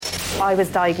I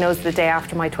was diagnosed the day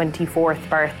after my 24th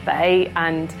birthday,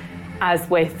 and as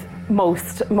with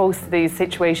most of these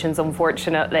situations,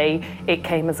 unfortunately, it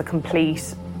came as a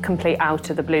complete out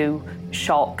of the blue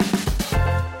shock.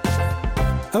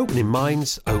 Opening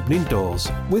Minds, Opening Doors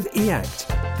with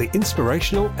EACT, the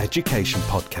Inspirational Education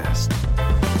Podcast.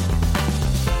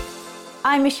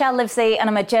 I'm Michelle Livesey and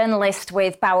I'm a journalist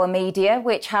with Bauer Media,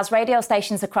 which has radio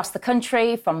stations across the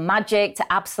country from Magic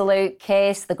to Absolute,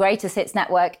 Kiss, the Greatest Hits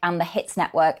Network and the Hits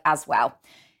Network as well.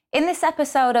 In this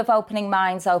episode of Opening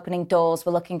Minds, Opening Doors,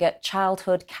 we're looking at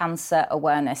childhood cancer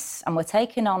awareness, and we're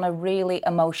taking on a really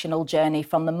emotional journey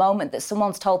from the moment that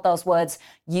someone's told those words,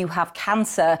 "you have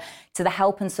cancer," to the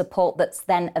help and support that's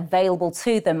then available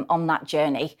to them on that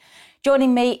journey.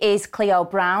 Joining me is Cleo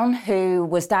Brown, who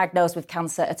was diagnosed with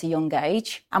cancer at a young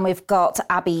age. And we've got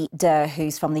Abby Durr,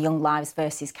 who's from the Young Lives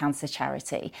versus Cancer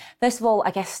charity. First of all, I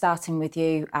guess starting with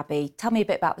you, Abby, tell me a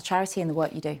bit about the charity and the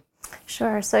work you do.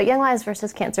 Sure. So Young Lives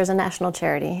versus Cancer is a national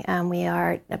charity. We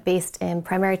are based in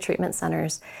primary treatment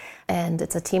centers, and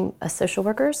it's a team of social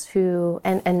workers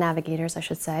and navigators, I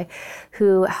should say,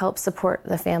 who help support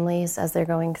the families as they're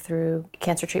going through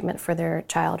cancer treatment for their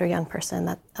child or young person.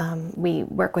 That we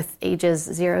work with ages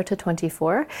 0 to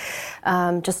 24,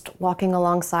 just walking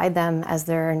alongside them as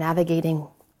they're navigating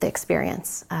the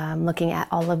experience, looking at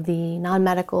all of the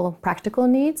non-medical practical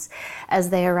needs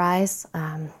as they arise.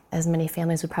 As many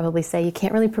families would probably say, you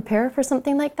can't really prepare for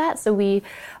something like that. So we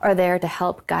are there to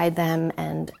help guide them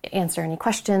and answer any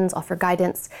questions, offer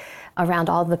guidance around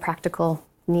all of the practical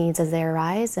needs as they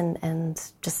arise,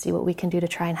 and just see what we can do to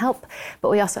try and help. But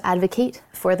we also advocate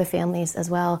for the families as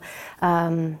well.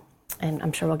 And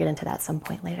I'm sure we'll get into that at some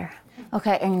point later.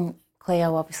 Okay, and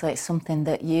Cleo, obviously it's something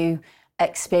that you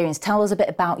experienced. Tell us a bit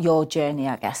about your journey,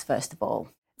 I guess, first of all.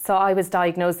 So I was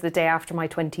diagnosed the day after my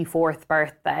 24th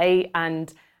birthday,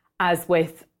 and as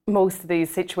with most of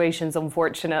these situations,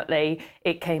 unfortunately,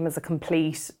 it came as a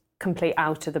complete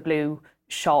out of the blue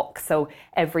shock. So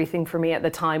everything for me at the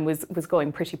time was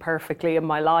going pretty perfectly in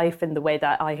my life, in the way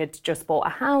that I had just bought a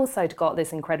house, I'd got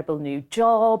this incredible new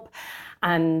job,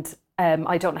 and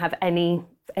I don't have any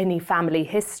family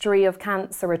history of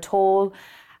cancer at all.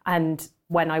 And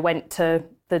when I went to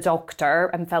the doctor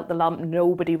and felt the lump,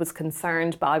 nobody was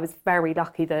concerned, but I was very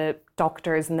lucky. The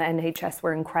doctors and the NHS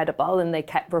were incredible, and they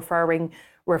kept referring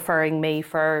me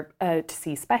for to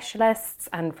see specialists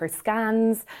and for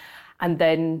scans. And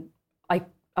then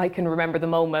I can remember the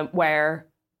moment where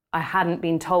I hadn't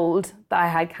been told that I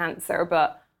had cancer,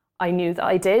 but I knew that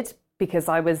I did, because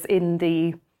I was in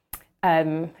the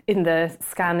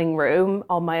scanning room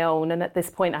on my own, and at this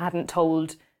point I hadn't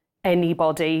told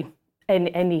anybody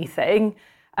anything.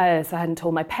 So I hadn't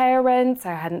told my parents,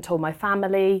 I hadn't told my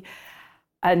family,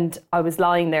 and I was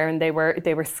lying there and they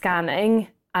were scanning,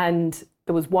 and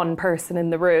there was one person in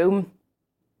the room,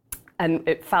 and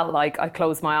it felt like I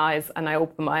closed my eyes and I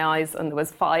opened my eyes and there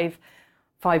was five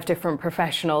different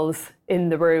professionals in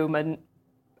the room, and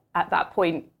at that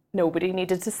point nobody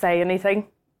needed to say anything,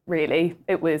 really.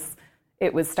 It was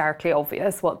starkly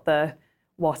obvious what the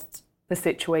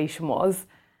situation was.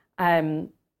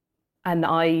 And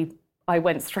I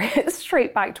went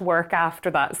straight back to work after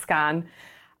that scan.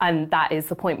 And that is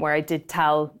the point where I did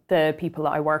tell the people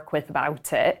that I work with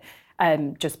about it.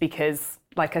 Just because,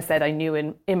 like I said, I knew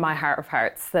in my heart of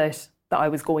hearts that I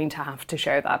was going to have to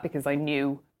share that, because I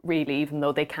knew, really, even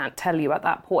though they can't tell you at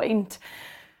that point.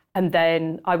 And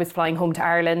then I was flying home to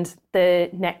Ireland the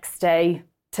next day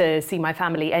to see my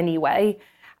family anyway.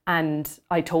 And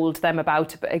I told them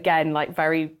about it, but again,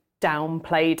 very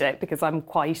downplayed it, because I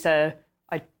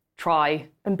try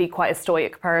and be quite a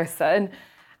stoic person,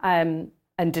 and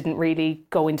didn't really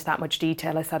go into that much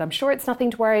detail. I said, I'm sure it's nothing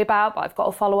to worry about, but I've got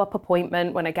a follow-up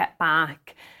appointment when I get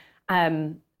back.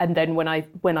 And then when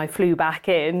I flew back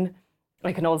in,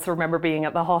 I can also remember being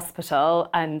at the hospital,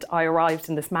 and I arrived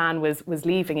and this man was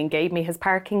leaving and gave me his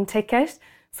parking ticket,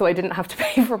 so I didn't have to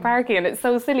pay for parking. And it's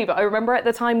so silly, but I remember at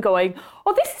the time going,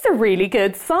 oh, this is a really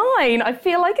good sign. I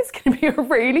feel like it's going to be a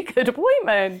really good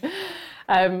appointment.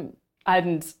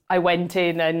 And I went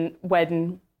in, and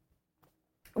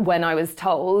when I was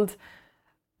told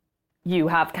you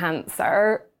have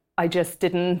cancer, I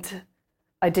didn't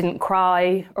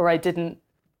cry, or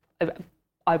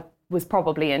I was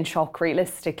probably in shock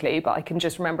realistically, but I can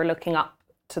just remember looking up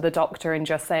to the doctor and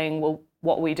just saying, well,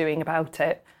 what are we doing about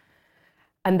it?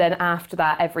 And then after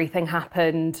that, everything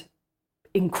happened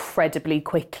incredibly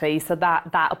quickly. So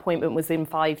that appointment was in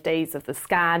 5 days of the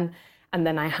scan. And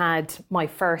then I had my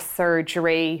first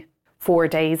surgery 4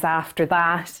 days after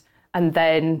that. And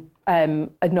then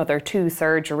another 2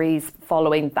 surgeries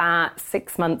following that,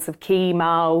 6 months of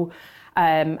chemo.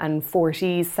 and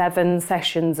 47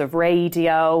 sessions of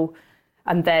radio.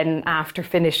 And then after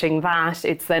finishing that,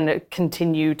 it's then a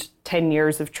continued 10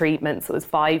 years of treatment. So it was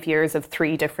 5 years of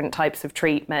 3 different types of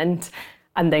treatment,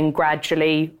 and then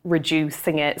gradually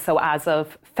reducing it. So as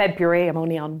of February, I'm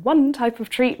only on 1 type of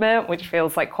treatment, which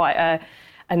feels like quite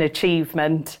an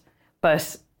achievement.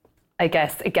 But I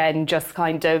guess, again, just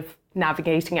kind of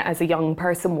navigating it as a young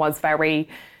person was very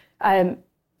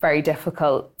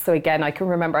difficult. So again, I can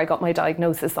remember I got my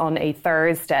diagnosis on a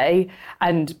Thursday,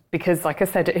 and because, like I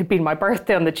said, it had been my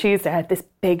birthday on the Tuesday, I had this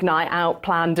big night out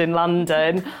planned in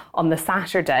London on the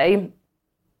Saturday.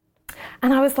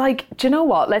 And I was like, do you know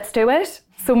what? Let's do it.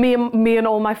 So me and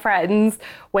all my friends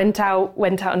went out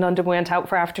in London. We went out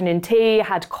for afternoon tea,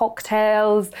 had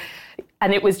cocktails,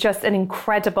 and it was just an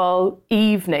incredible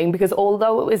evening, because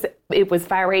although it was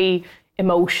very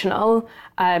emotional,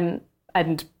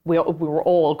 and we were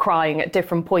all crying at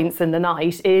different points in the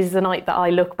night, it is a night that I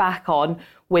look back on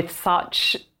with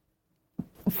such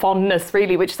fondness,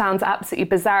 really, which sounds absolutely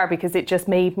bizarre, because it just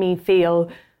made me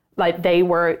feel like they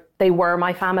were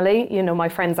my family. You know, my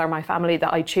friends are my family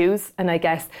that I choose. And I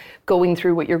guess going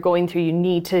through what you're going through, you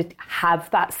need to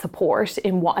have that support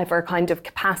in whatever kind of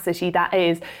capacity that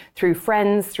is, through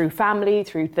friends, through family,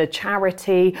 through the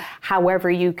charity, however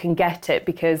you can get it.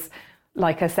 Because,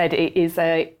 like I said, it is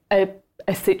a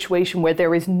situation where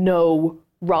there is no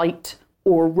right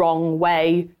or wrong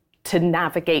way to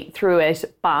navigate through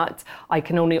it. But I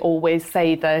can only always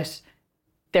say that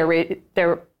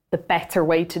the better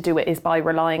way to do it is by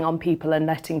relying on people and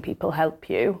letting people help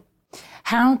you.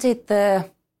 How did the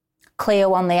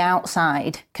Cleo on the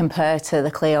outside compare to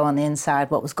the Cleo on the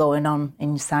inside? What was going on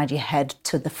inside your head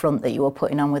to the front that you were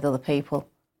putting on with other people?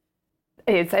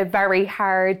 It's a very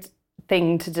hard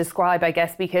thing to describe, I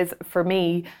guess, because for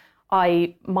me,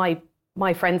 my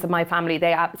friends and my family,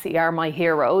 they absolutely are my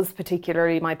heroes,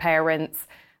 particularly my parents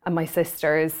and my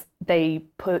sisters. They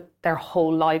put their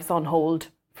whole lives on hold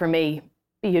for me.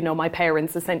 You know, my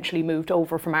parents essentially moved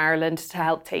over from Ireland to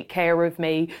help take care of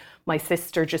me. My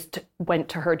sister just went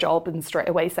to her job and straight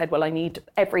away said, well, I need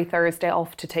every Thursday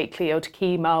off to take Cleo to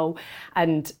chemo.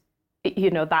 And,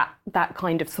 you know, that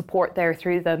kind of support there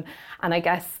through them. And I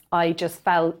guess I just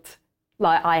felt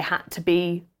like I had to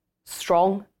be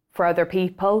strong for other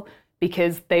people,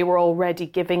 because they were already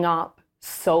giving up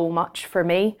so much for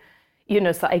me. You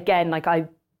know, so again, like, I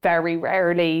very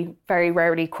rarely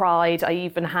cried. I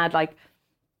even had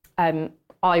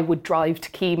I would drive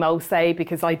to chemo, say,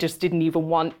 because I just didn't even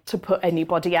want to put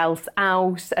anybody else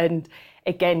out, and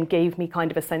again gave me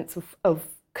kind of a sense of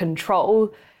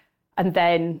control. And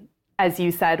then, as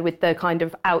you said, with the kind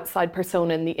of outside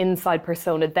persona and the inside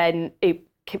persona, then it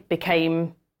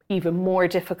became even more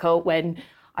difficult when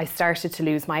I started to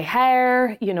lose my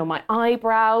hair, you know, my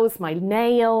eyebrows, my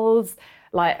nails,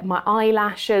 like my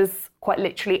eyelashes, quite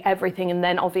literally everything. And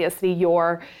then obviously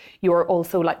you're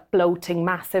also like bloating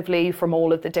massively from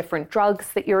all of the different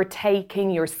drugs that you're taking.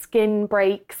 Your skin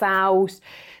breaks out.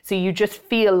 So you just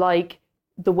feel like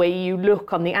the way you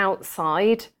look on the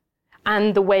outside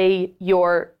and the way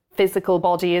your physical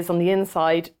body is on the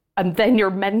inside, and then your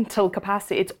mental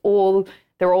capacity,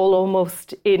 they're all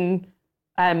almost in,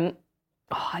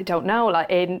 I don't know,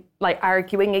 like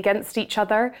arguing against each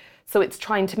other. So it's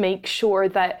trying to make sure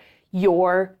that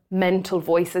your mental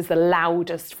voice is the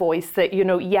loudest voice, that, you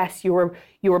know, yes, your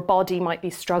body might be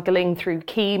struggling through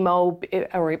chemo,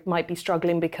 or it might be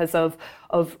struggling because of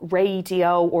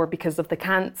radio or because of the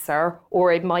cancer,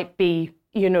 or it might be,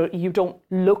 you know, you don't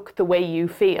look the way you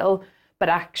feel, but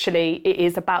actually it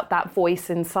is about that voice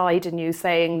inside in you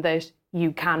saying that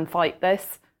you can fight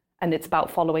this, and it's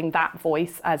about following that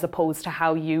voice as opposed to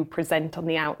how you present on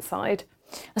the outside.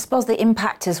 I suppose the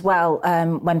impact as well,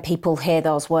 when people hear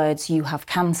those words, you have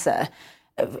cancer,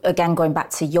 again, going back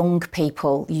to young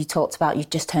people, you talked about you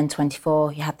just turned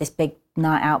 24, you had this big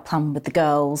night out plan with the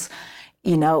girls,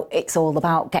 you know, it's all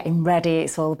about getting ready,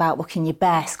 it's all about looking your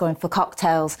best, going for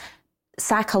cocktails.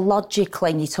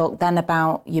 Psychologically, you talked then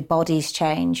about your body's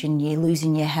change and you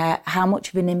losing your hair. How much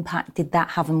of an impact did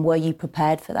that have, and were you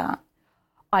prepared for that?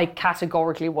 I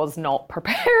categorically was not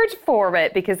prepared for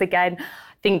it, because again,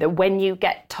 I think that when you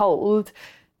get told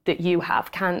that you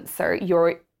have cancer,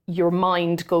 your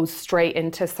mind goes straight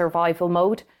into survival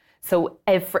mode. So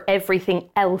everything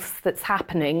else that's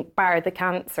happening, bar the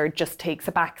cancer, just takes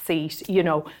a back seat. You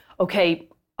know, okay,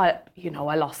 I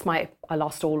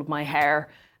lost all of my hair,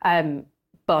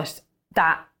 but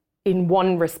that, in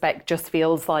one respect, just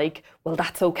feels like, well,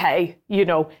 that's okay. You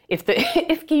know, if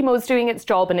chemo's doing its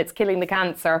job and it's killing the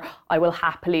cancer, I will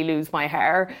happily lose my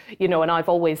hair. You know, and I've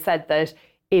always said that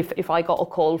if I got a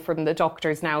call from the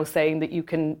doctors now saying that you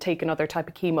can take another type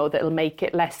of chemo that'll make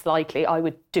it less likely, I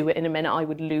would do it in a minute. I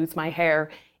would lose my hair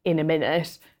in a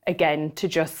minute, again, to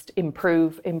just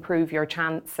improve your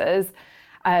chances.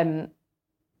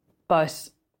 But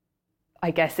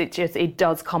I guess it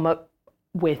does come up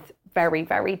with very,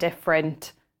 very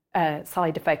different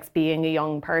side effects being a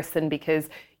young person, because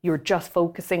you're just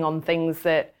focusing on things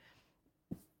that,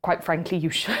 quite frankly, you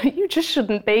just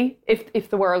shouldn't be. If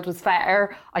the world was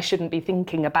fair, I shouldn't be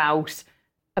thinking about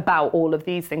all of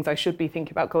these things. I should be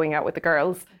thinking about going out with the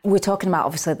girls. We're talking about,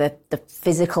 obviously, the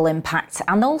physical impact,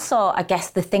 and also, I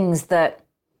guess, the things that,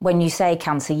 when you say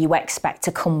cancer, you expect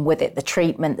to come with it, the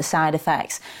treatment, the side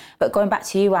effects. But going back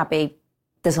to you, Abby,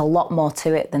 there's a lot more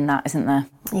to it than that, isn't there?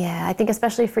 Yeah, I think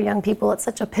especially for young people, it's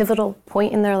such a pivotal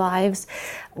point in their lives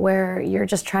where you're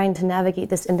just trying to navigate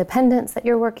this independence that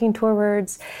you're working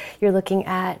towards. You're looking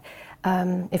at,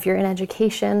 if you're in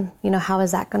education, how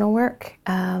is that going to work?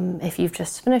 If you've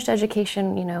just finished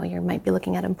education, you might be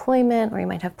looking at employment, or you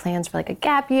might have plans for like a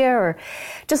gap year, or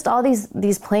just all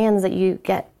these plans that you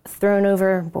get thrown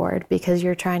overboard because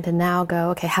you're trying to now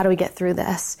go, okay, how do we get through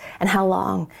this, and how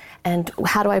long, and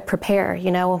how do I prepare,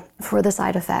 for the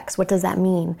side effects? What does that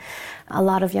mean? A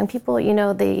lot of young people,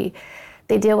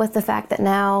 they deal with the fact that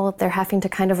now they're having to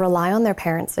kind of rely on their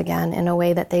parents again in a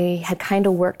way that they had kind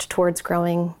of worked towards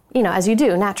growing, as you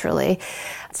do naturally,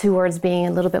 towards being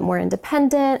a little bit more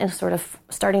independent and sort of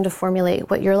starting to formulate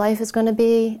what your life is going to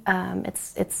be.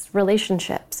 It's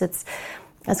relationships. It's,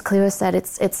 as Cleo said,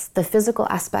 it's the physical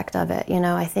aspect of it.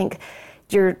 I think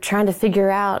you're trying to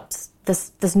figure out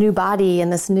this new body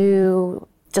and this new,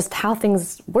 just how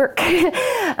things work.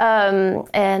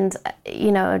 And,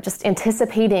 just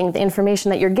anticipating the information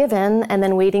that you're given and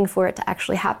then waiting for it to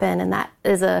actually happen. And that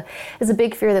is a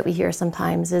big fear that we hear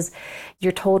sometimes, is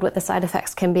you're told what the side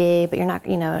effects can be, but you're not,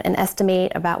 an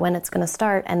estimate about when it's going to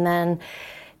start. And then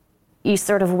you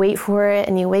sort of wait for it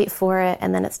and you wait for it,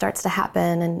 and then it starts to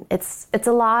happen. And it's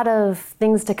a lot of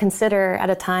things to consider at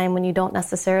a time when you don't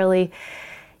necessarily,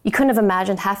 you couldn't have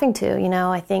imagined having to.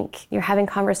 I think you're having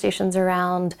conversations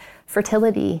around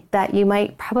fertility that you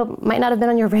might not have been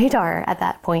on your radar at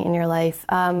that point in your life,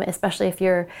 especially if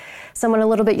you're someone a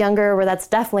little bit younger, where that's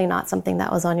definitely not something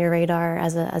that was on your radar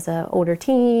as a older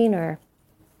teen or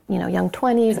young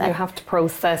 20s. You have to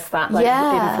process that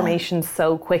information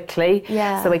so quickly.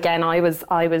 Yeah. So again, I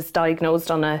was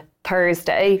diagnosed on a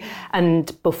Thursday,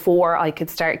 and before I could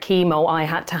start chemo, I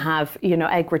had to have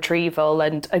egg retrieval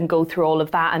and go through all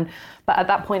of that. But at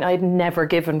that point, I'd never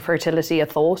given fertility a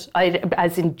thought.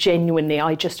 Genuinely,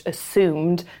 I just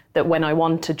assumed that when I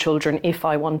wanted children, if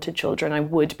I wanted children, I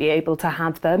would be able to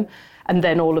have them. And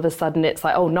then all of a sudden it's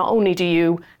like, oh, not only do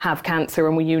you have cancer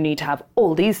and you need to have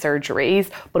all these surgeries,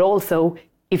 but also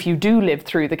if you do live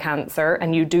through the cancer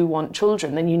and you do want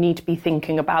children, then you need to be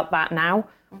thinking about that now,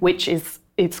 which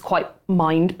it's quite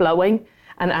mind-blowing.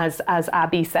 And as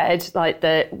Abby said,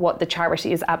 what the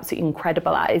charity is absolutely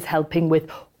incredible at is helping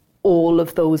with all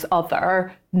of those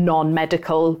other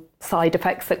non-medical side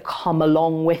effects that come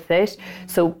along with it.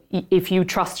 So if you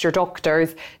trust your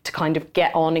doctors to kind of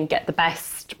get on and get the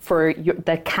best for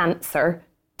the cancer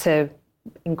to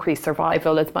increase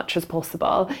survival as much as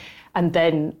possible, and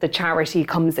then the charity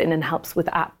comes in and helps with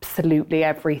absolutely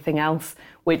everything else,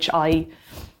 which I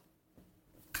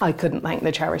couldn't thank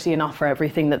the charity enough for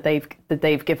everything that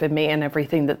they've given me and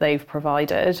everything that they've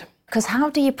provided. Because how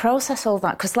do you process all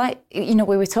that? Because we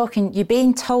were talking, you're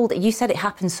being told, you said it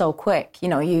happened so quick. You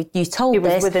told it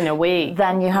was this within a week.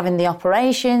 Then you're having the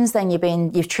operations, then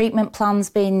your treatment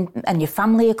plans and your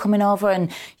family are coming over,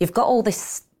 and you've got all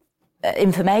this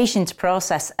information to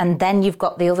process, and then you've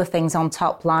got the other things on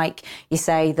top, like you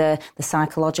say, the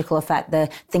psychological effect, the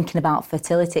thinking about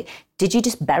fertility. Did you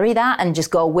just bury that and just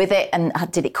go with it, and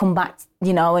did it come back,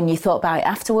 and you thought about it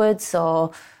afterwards,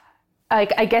 or?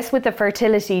 I guess with the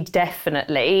fertility,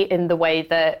 definitely, in the way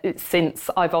that since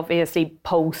I've obviously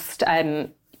post,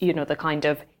 the kind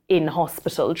of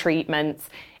in-hospital treatments,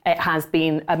 it has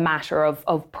been a matter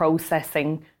of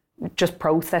processing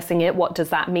it. What does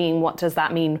that mean? What does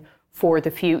that mean for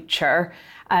the future?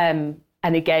 And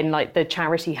again, like the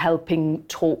charity helping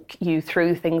talk you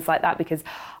through things like that, because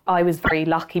I was very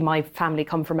lucky. My family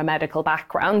come from a medical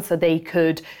background, so they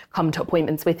could come to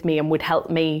appointments with me and would help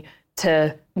me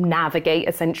to navigate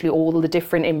essentially all the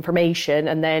different information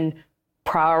and then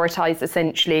prioritize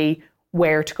essentially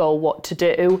where to go, what to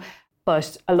do.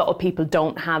 But a lot of people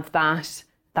don't have that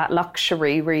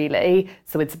luxury, really.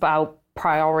 So it's about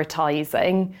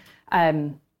prioritizing.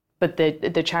 But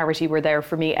the charity were there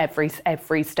for me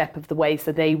every step of the way.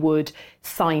 So they would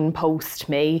signpost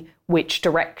me which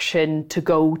direction to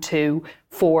go to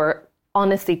for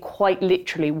honestly quite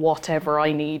literally whatever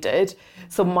I needed.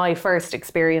 So my first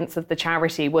experience of the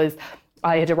charity was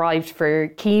I had arrived for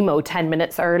chemo 10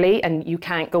 minutes early, and you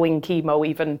can't go in chemo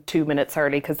even 2 minutes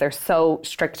early because they're so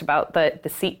strict about the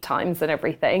seat times and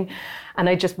everything. And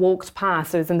I just walked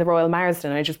past. I was in the Royal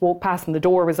Marsden. I just walked past, and the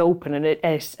door was open, and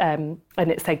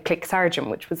it said Click Sargent,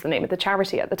 which was the name of the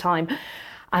charity at the time.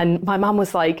 And my mum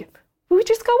was like, "Will we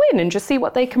just go in and just see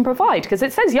what they can provide?" Because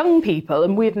it says young people,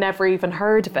 and we'd never even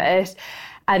heard of it.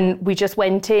 And we just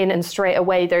went in, and straight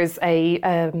away there's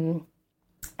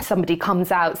somebody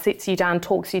comes out, sits you down,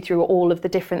 talks you through all of the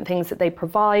different things that they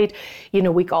provide. You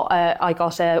know, I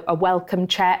got a welcome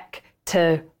check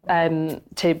to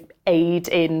aid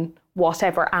in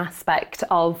whatever aspect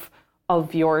of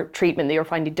your treatment that you're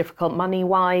finding difficult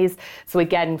money-wise. So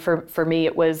again, for me,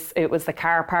 it was the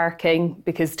car parking,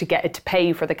 because to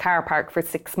pay for the car park for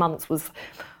 6 months was,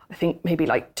 I think, maybe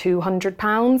like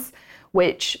 £200.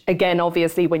 Which, again,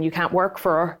 obviously, when you can't work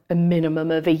for a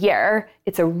minimum of a year,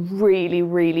 it's a really,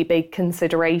 really big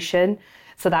consideration.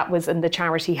 So that was, and the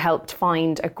charity helped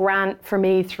find a grant for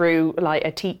me through like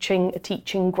a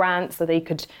teaching grant, so they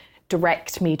could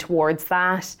direct me towards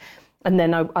that. And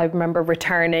then I remember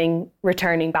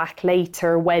returning back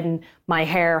later when my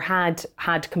hair had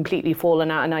completely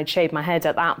fallen out, and I'd shaved my head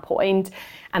at that point,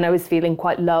 and I was feeling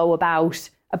quite low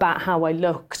about how I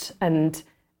looked and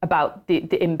about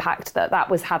the impact that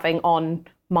was having on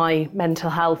my mental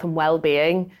health and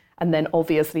well-being, and then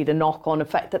obviously the knock-on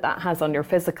effect that has on your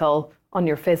physical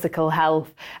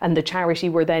health. And the charity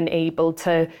were then able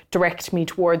to direct me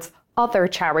towards other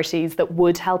charities that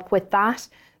would help with that.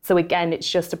 So again, it's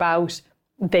just about,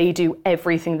 they do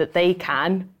everything that they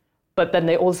can, but then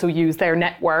they also use their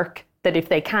network that if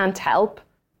they can't help,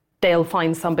 they'll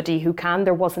find somebody who can.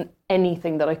 There wasn't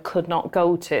anything that I could not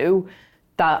go to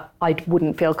that I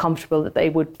wouldn't feel comfortable that they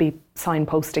would be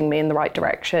signposting me in the right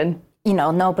direction. You know,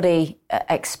 nobody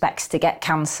expects to get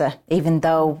cancer, even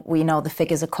though we know the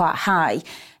figures are quite high.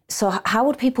 So how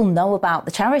would people know about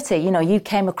the charity? You know, you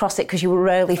came across it because you were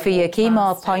early for your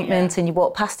chemo appointment and you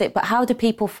walked past it. But how do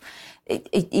people,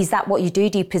 is that what you do?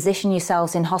 Do you position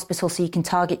yourselves in hospital so you can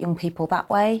target young people that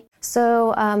way?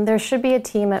 So there should be a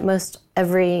team at most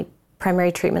every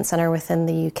primary treatment centre within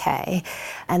the UK.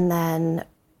 And then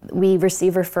we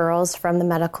receive referrals from the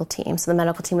medical team. So the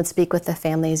medical team would speak with the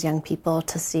families, young people,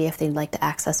 to see if they'd like to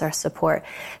access our support.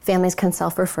 Families can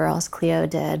self-referrals, Cleo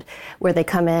did, where they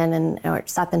come in or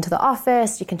stop into the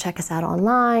office. You can check us out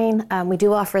online. We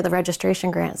do offer the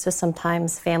registration grant, so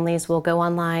sometimes families will go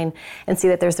online and see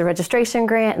that there's the registration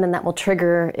grant, and then that will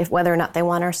trigger whether or not they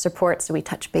want our support, so we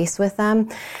touch base with them.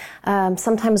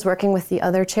 Sometimes working with the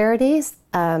other charities,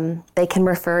 they can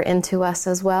refer into us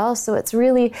as well. So it's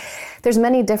really, there's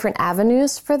many different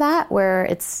avenues for that, where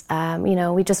it's,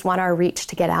 we just want our reach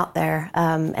to get out there.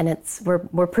 And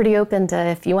we're pretty open to,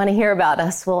 if you want to hear about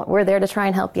us, we're there to try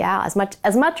and help you out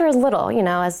as much or as little,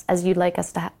 as you'd like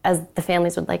us to, as the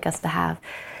families would like us to have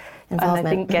involvement. And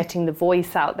I think getting the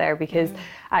voice out there, because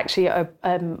actually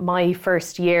my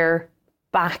first year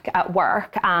back at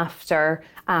work after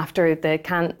the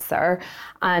cancer,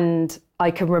 and I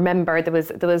can remember there was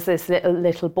this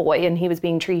little boy, and he was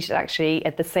being treated actually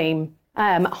at the same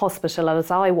hospital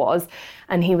as I was,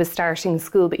 and he was starting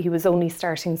school, but he was only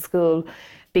starting school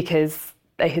because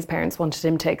his parents wanted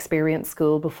him to experience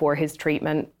school before his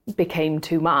treatment became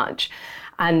too much.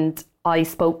 And I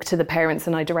spoke to the parents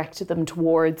and I directed them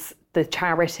towards the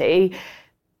charity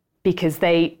because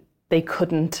they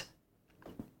couldn't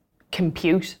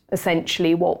compute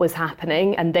essentially what was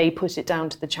happening, and they put it down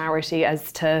to the charity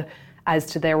as to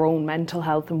their own mental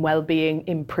health and well-being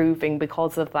improving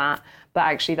because of that. But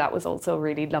actually that was also a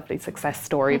really lovely success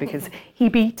story because he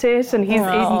beat it, and he's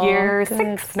in year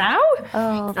 6 now.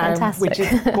 Oh, fantastic. Which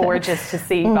is gorgeous to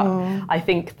see. But I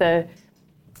think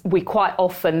we quite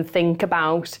often think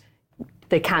about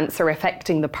the cancer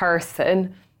affecting the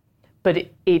person, but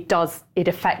it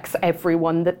affects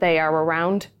everyone that they are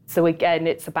around. So again,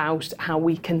 it's about how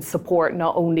we can support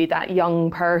not only that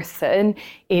young person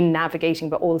in navigating,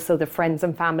 but also the friends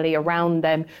and family around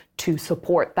them to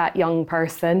support that young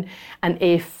person. And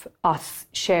if us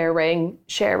sharing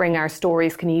our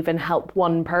stories can even help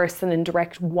one person and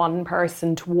direct one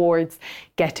person towards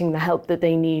getting the help that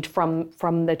they need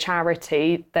from the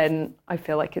charity, then I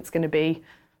feel like it's going to be,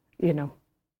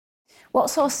 What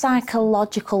sort of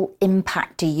psychological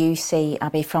impact do you see,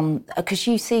 Abby, because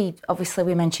you see, obviously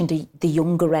we mentioned the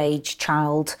younger age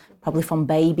child, probably from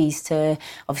babies to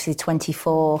obviously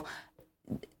 24.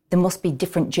 There must be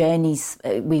different journeys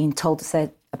being told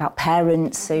about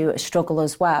parents who struggle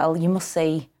as well. You must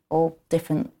see all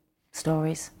different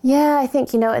stories? Yeah, I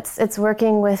think, it's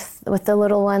working with the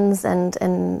little ones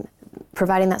and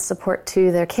providing that support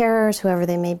to their carers, whoever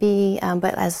they may be.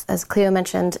 But as Cleo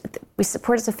mentioned, we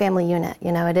support as a family unit.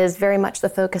 It is very much the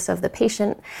focus of the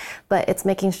patient, but it's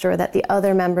making sure that the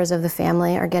other members of the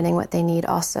family are getting what they need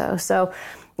also. So,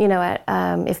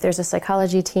 if there's a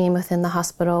psychology team within the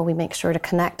hospital, we make sure to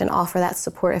connect and offer that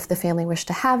support if the family wish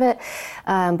to have it.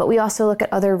 But we also look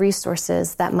at other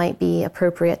resources that might be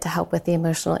appropriate to help with the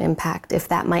emotional impact, if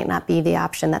that might not be the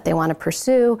option that they want to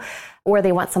pursue, or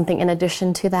they want something in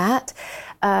addition to that.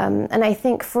 And I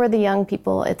think for the young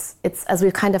people, it's as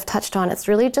we've kind of touched on, it's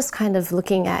really just kind of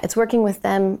it's working with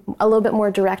them a little bit more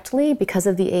directly because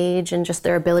of the age and just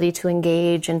their ability to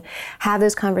engage and have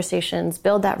those conversations,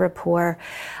 build that rapport.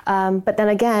 But then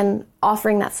again,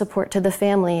 offering that support to the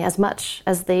family as much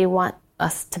as they want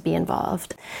us to be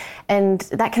involved. And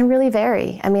that can really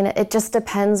vary. I mean, it just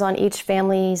depends on each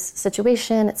family's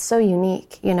situation. It's so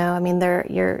unique, I mean,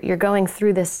 you're going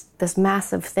through this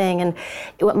massive thing, and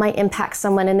what might impact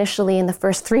someone initially in the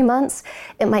first 3 months,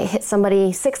 it might hit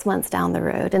somebody 6 months down the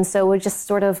road. And so we just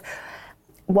sort of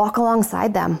walk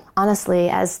alongside them, honestly,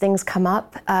 as things come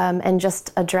up, and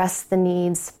just address the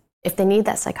needs. If they need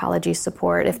that psychology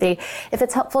support, if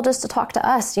it's helpful just to talk to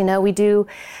us, we do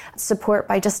support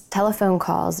by just telephone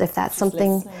calls, if that's just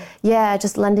something, listening.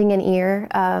 Just lending an ear.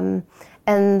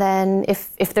 And then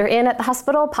if they're in at the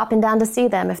hospital, popping down to see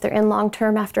them. If they're in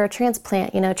long-term after a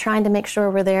transplant, trying to make sure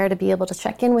we're there to be able to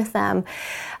check in with them.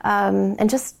 And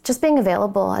just being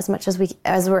available as much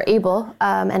as we're able,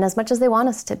 and as much as they want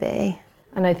us to be.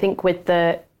 And I think with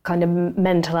the kind of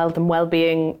mental health and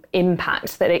well-being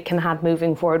impact that it can have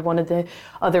moving forward, one of the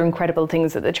other incredible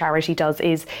things that the charity does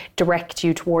is direct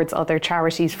you towards other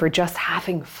charities for just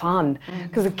having fun.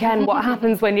 Because again, what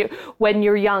happens when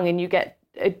you're young and you get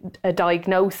a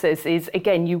diagnosis is,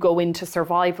 again, you go into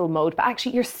survival mode, but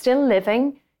actually you're still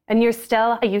living and you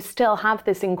still have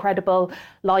this incredible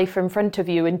life in front of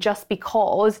you. And just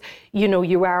because,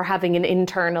 you are having an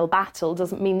internal battle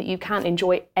doesn't mean that you can't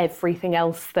enjoy everything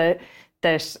else that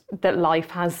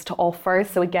life has to offer.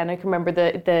 So again, I can remember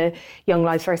the Young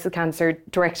Lives vs Cancer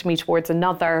directed me towards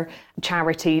another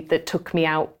charity that took me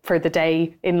out for the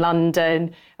day in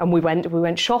London, and we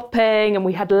went shopping and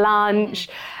we had lunch.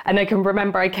 And I can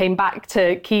remember I came back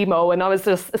to chemo and I was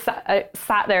just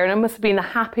sat there, and I must have been the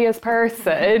happiest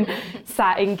person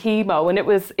sat in chemo. And it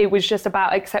was just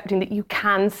about accepting that you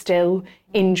can still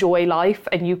enjoy life,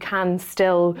 and you can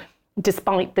still,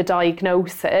 despite the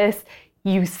diagnosis,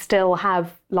 you still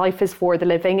have, life is for the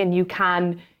living, and you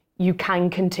can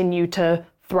continue to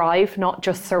thrive, not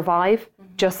just survive.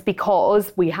 Just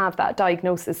because we have that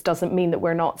diagnosis doesn't mean that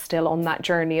we're not still on that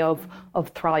journey of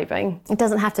thriving. It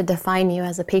doesn't have to define you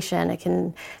as a patient.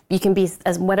 You can be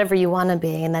as whatever you want to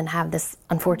be, and then have this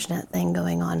unfortunate thing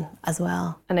going on as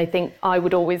well. And I think I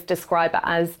would always describe it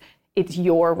as it's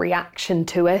your reaction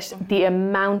to it. The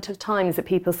amount of times that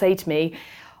people say to me,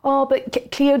 "Oh,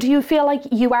 but Cleo, do you feel like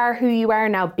you are who you are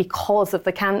now because of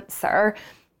the cancer?"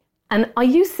 And I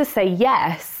used to say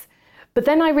yes, but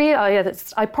then I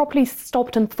realised, I properly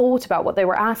stopped and thought about what they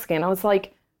were asking. I was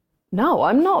like, no,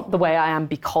 I'm not the way I am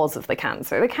because of the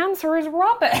cancer. The cancer is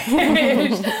rubbish.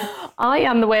 I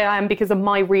am the way I am because of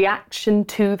my reaction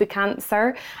to the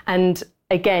cancer, and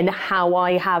again, how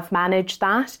I have managed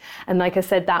that. And like I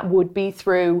said, that would be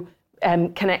through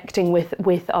connecting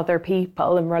with other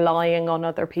people and relying on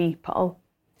other people.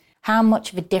 How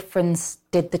much of a difference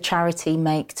did the charity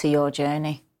make to your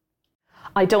journey?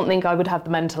 I don't think I would have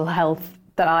the mental health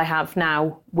that I have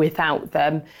now without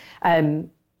them.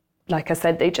 Like I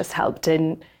said, they just helped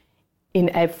in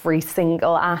every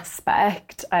single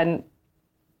aspect. And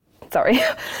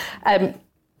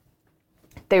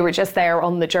they were just there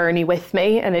on the journey with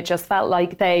me, and it just felt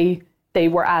like they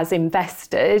were as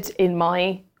invested in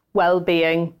my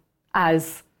well-being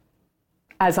as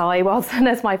I was and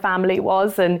as my family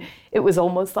was. And it was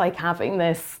almost like having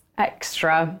this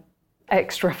extra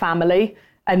family.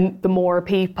 And the more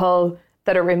people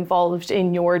that are involved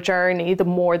in your journey, the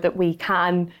more that we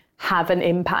can have an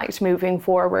impact moving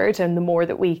forward, and the more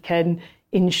that we can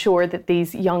ensure that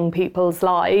these young people's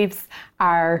lives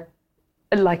are,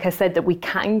 like I said, that we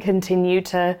can continue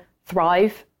to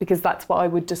thrive, because that's what I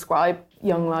would describe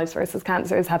Young Lives vs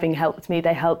Cancer as having helped me.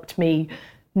 They helped me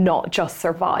not just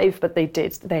survive, but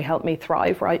they helped me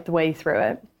thrive right the way through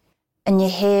it. And you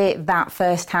hear that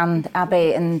firsthand,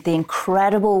 Abby, and the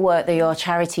incredible work that your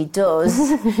charity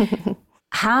does.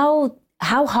 How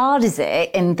hard is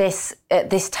it in at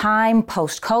this time,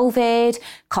 post-COVID,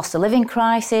 cost of living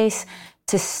crisis,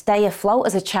 to stay afloat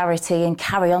as a charity and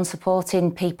carry on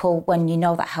supporting people when you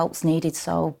know that help's needed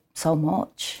so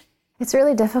much? It's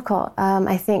really difficult.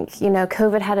 I think,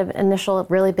 COVID had an initial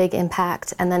really big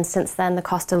impact. And then since then, the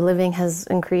cost of living has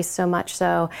increased so much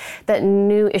so that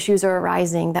new issues are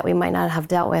arising that we might not have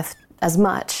dealt with as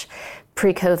much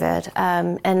pre-COVID.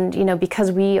 And,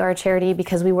 because we are a charity,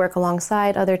 because we work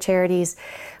alongside other charities,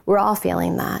 we're all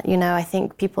feeling that. I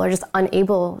think people are just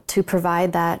unable to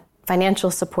provide that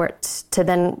financial support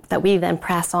that we then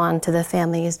pass on to the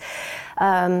families.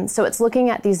 So it's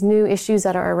looking at these new issues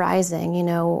that are arising.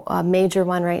 A major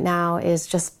one right now is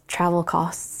just travel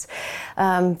costs.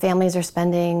 Families are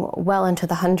spending well into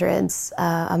the hundreds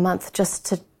a month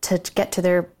just to get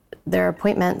to their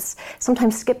appointments,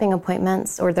 sometimes skipping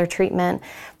appointments or their treatment,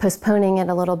 postponing it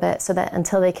a little bit so that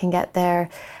until they can get there,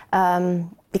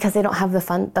 because they don't have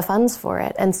the funds for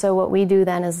it. And so what we do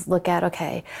then is look at,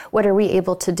 okay, what are we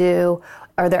able to do?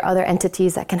 Are there other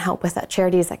entities that can help with that,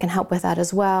 charities that can help with that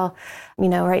as well?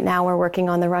 Right now we're working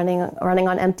on the Running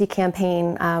on Empty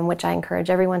campaign, which I encourage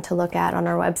everyone to look at on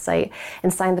our website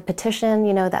and sign the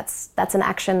petition. That's an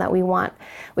action that we want.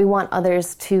 We want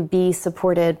others to be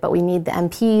supported, but we need the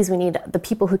MPs, we need the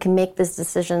people who can make these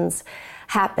decisions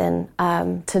happen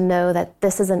to know that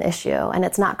this is an issue and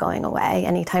it's not going away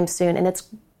anytime soon, and it's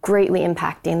greatly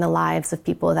impacting the lives of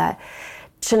people that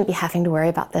shouldn't be having to worry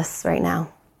about this right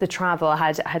now. The travel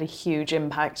had a huge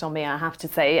impact on me, I have to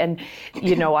say. And,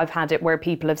 I've had it where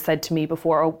people have said to me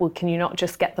before, oh, well, can you not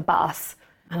just get the bus?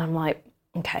 And I'm like,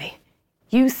 okay,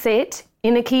 you sit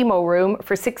in a chemo room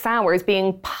for 6 hours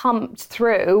being pumped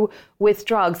through with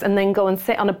drugs and then go and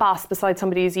sit on a bus beside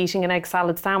somebody who's eating an egg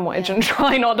salad sandwich and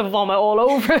try not to vomit all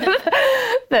over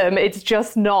them. It's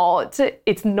just not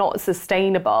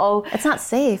sustainable. It's not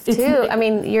safe too. I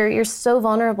mean, you're so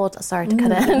vulnerable to, sorry to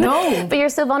cut in. No. But you're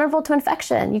so vulnerable to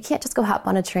infection. You can't just go hop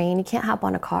on a train. You can't hop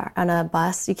on a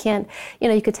bus. You can't,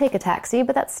 you could take a taxi,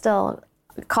 but that's still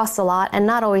costs a lot and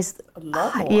not always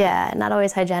not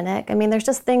always hygienic. I mean, there's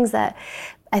just things that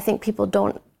I think people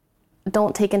don't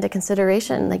take into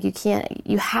consideration. Like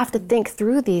you have to think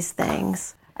through these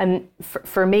things. And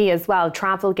for me as well,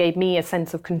 travel gave me a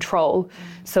sense of control.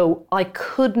 So I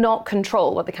could not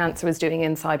control what the cancer was doing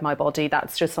inside my body.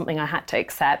 That's just something I had to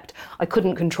accept. I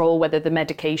couldn't control whether the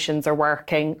medications are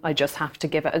working. I just have to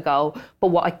give it a go. But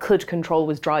what I could control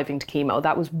was driving to chemo.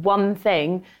 That was one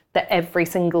thing that every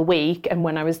single week, and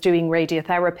when I was doing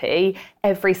radiotherapy,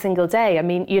 every single day. I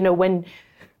mean, when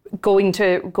going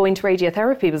to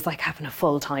radiotherapy was like having a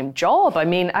full-time job. I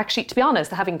mean, actually, to be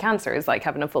honest, having cancer is like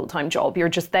having a full-time job. You're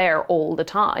just there all the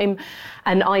time.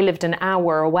 And I lived an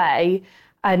hour away,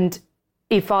 and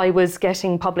if I was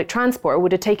getting public transport, it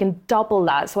would have taken double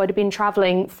that. So I'd have been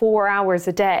traveling 4 hours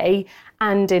a day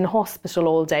and in hospital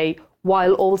all day,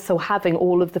 while also having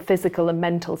all of the physical and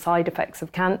mental side effects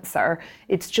of cancer.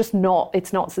 It's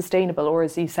not sustainable, or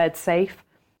as you said, safe.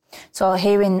 So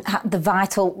hearing the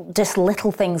vital, just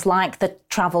little things like the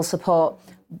travel support,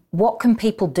 what can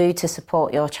people do to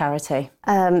support your charity?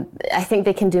 I think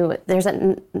they can do it. There's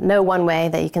no one way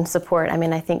that you can support. I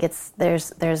mean, I think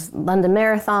there's London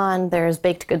Marathon, there's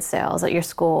baked goods sales at your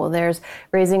school, there's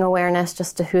raising awareness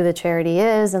just to who the charity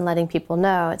is and letting people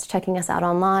know. It's checking us out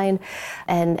online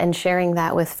and sharing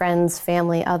that with friends,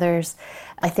 family, others.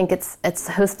 I think it's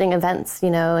hosting events,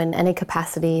 in any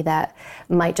capacity that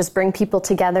might just bring people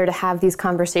together to have these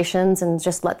conversations and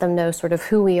just let them know sort of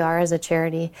who we are as a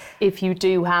charity. If you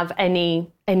do have any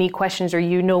questions, or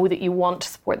that you want to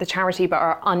support the charity but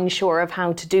are unsure of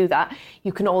how to do that,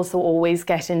 you can also always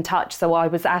get in touch. So I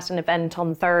was at an event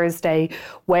on Thursday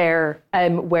where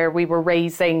we were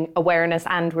raising awareness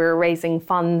and we were raising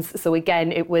funds. So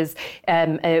again, it was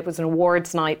an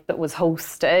awards night that was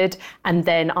hosted, and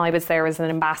then I was there as an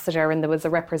ambassador, and there was a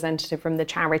representative from the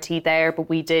charity there. But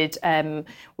we did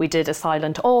a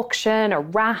silent auction, a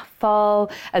raffle,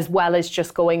 as well as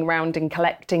just going around and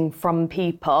collecting from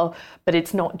people. But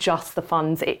it's not just the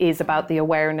funds, it is about the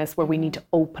awareness, where we need to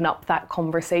open up that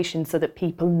conversation so that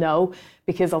people know,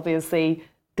 because obviously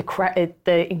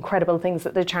the incredible things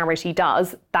that the charity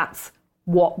does, that's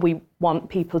what we want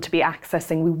people to be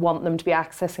accessing. We want them to be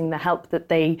accessing the help that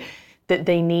they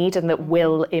need and that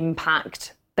will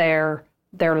impact their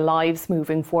lives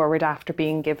moving forward after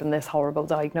being given this horrible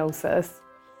diagnosis.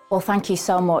 Well, thank you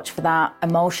so much for that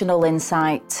emotional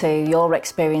insight to your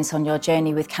experience on your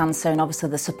journey with cancer, and obviously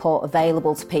the support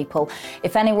available to people.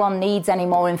 If anyone needs any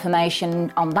more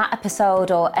information on that episode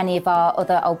or any of our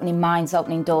other Opening Minds,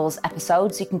 Opening Doors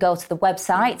episodes, you can go to the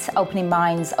website,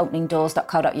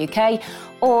 openingminds.openingdoors.co.uk,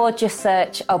 or just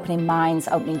search Opening Minds,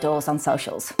 Opening Doors on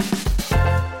socials.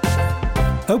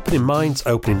 Opening Minds,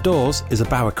 Opening Doors is a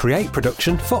Bauer Create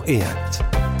production for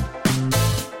EACT.